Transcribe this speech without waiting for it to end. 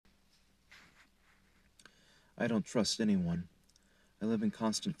I don't trust anyone. I live in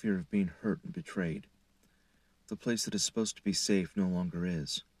constant fear of being hurt and betrayed. The place that is supposed to be safe no longer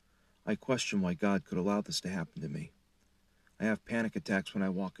is. I question why God could allow this to happen to me. I have panic attacks when I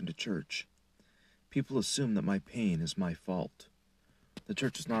walk into church. People assume that my pain is my fault. The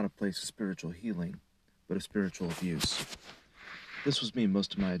church is not a place of spiritual healing, but of spiritual abuse. This was me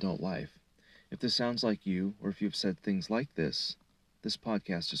most of my adult life. If this sounds like you, or if you've said things like this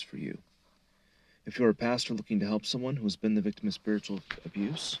podcast is for you. If you're a pastor looking to help someone who has been the victim of spiritual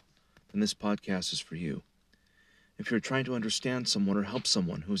abuse, then this podcast is for you. If you're trying to understand someone or help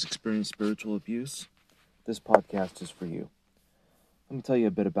someone who has experienced spiritual abuse, this podcast is for you. Let me tell you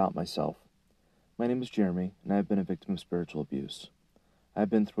a bit about myself. My name is Jeremy, and I have been a victim of spiritual abuse. I have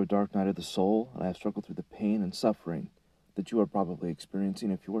been through a dark night of the soul, and I have struggled through the pain and suffering that you are probably experiencing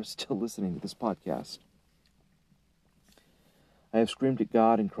if you are still listening to this podcast. I have screamed at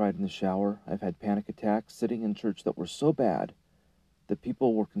God and cried in the shower. I've had panic attacks sitting in church that were so bad that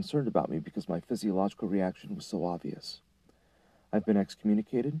people were concerned about me because my physiological reaction was so obvious. I've been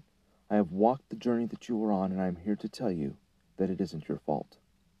excommunicated. I have walked the journey that you are on, and I am here to tell you that it isn't your fault.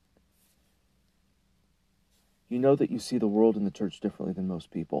 You know that you see the world and the church differently than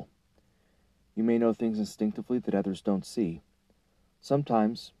most people. You may know things instinctively that others don't see.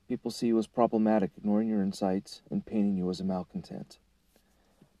 Sometimes, people see you as problematic, ignoring your insights and painting you as a malcontent.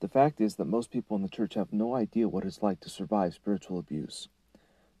 The fact is that most people in the church have no idea what it's like to survive spiritual abuse.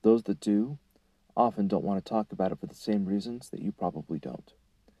 Those that do often don't want to talk about it for the same reasons that you probably don't.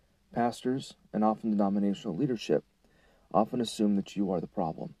 Pastors, and often denominational leadership, often assume that you are the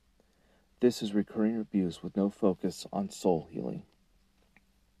problem. This is recurring abuse with no focus on soul healing.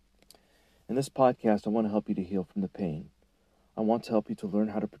 In this podcast, I want to help you to heal from the pain. I want to help you to learn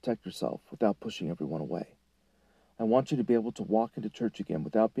how to protect yourself without pushing everyone away. I want you to be able to walk into church again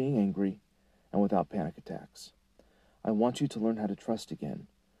without being angry and without panic attacks. I want you to learn how to trust again,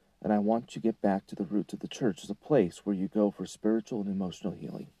 and I want you to get back to the roots of the church as a place where you go for spiritual and emotional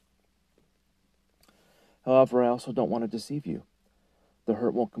healing. However, I also don't want to deceive you. The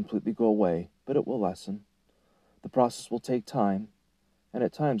hurt won't completely go away, but it will lessen. The process will take time, and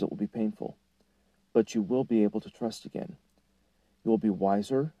at times it will be painful, but you will be able to trust again. You will be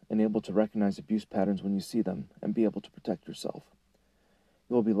wiser and able to recognize abuse patterns when you see them and be able to protect yourself.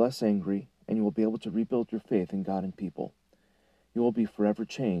 You will be less angry, and you will be able to rebuild your faith in God and people. You will be forever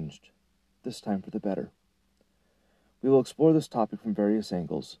changed, this time for the better. We will explore this topic from various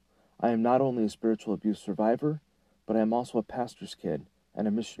angles. I am not only a spiritual abuse survivor, but I am also a pastor's kid and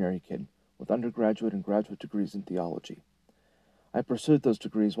a missionary kid with undergraduate and graduate degrees in theology. I pursued those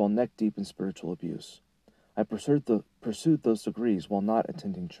degrees while neck deep in spiritual abuse. I pursued those degrees while not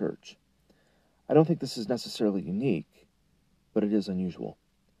attending church. I don't think this is necessarily unique, but it is unusual.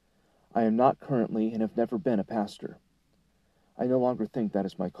 I am not currently and have never been a pastor. I no longer think that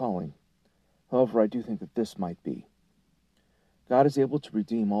is my calling. However, I do think that this might be. God is able to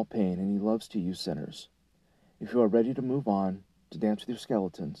redeem all pain, and He loves to use sinners. If you are ready to move on, to dance with your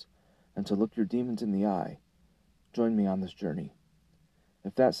skeletons, and to look your demons in the eye, join me on this journey.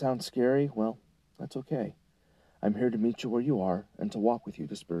 If that sounds scary, well, that's okay. I'm here to meet you where you are and to walk with you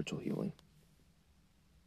to spiritual healing.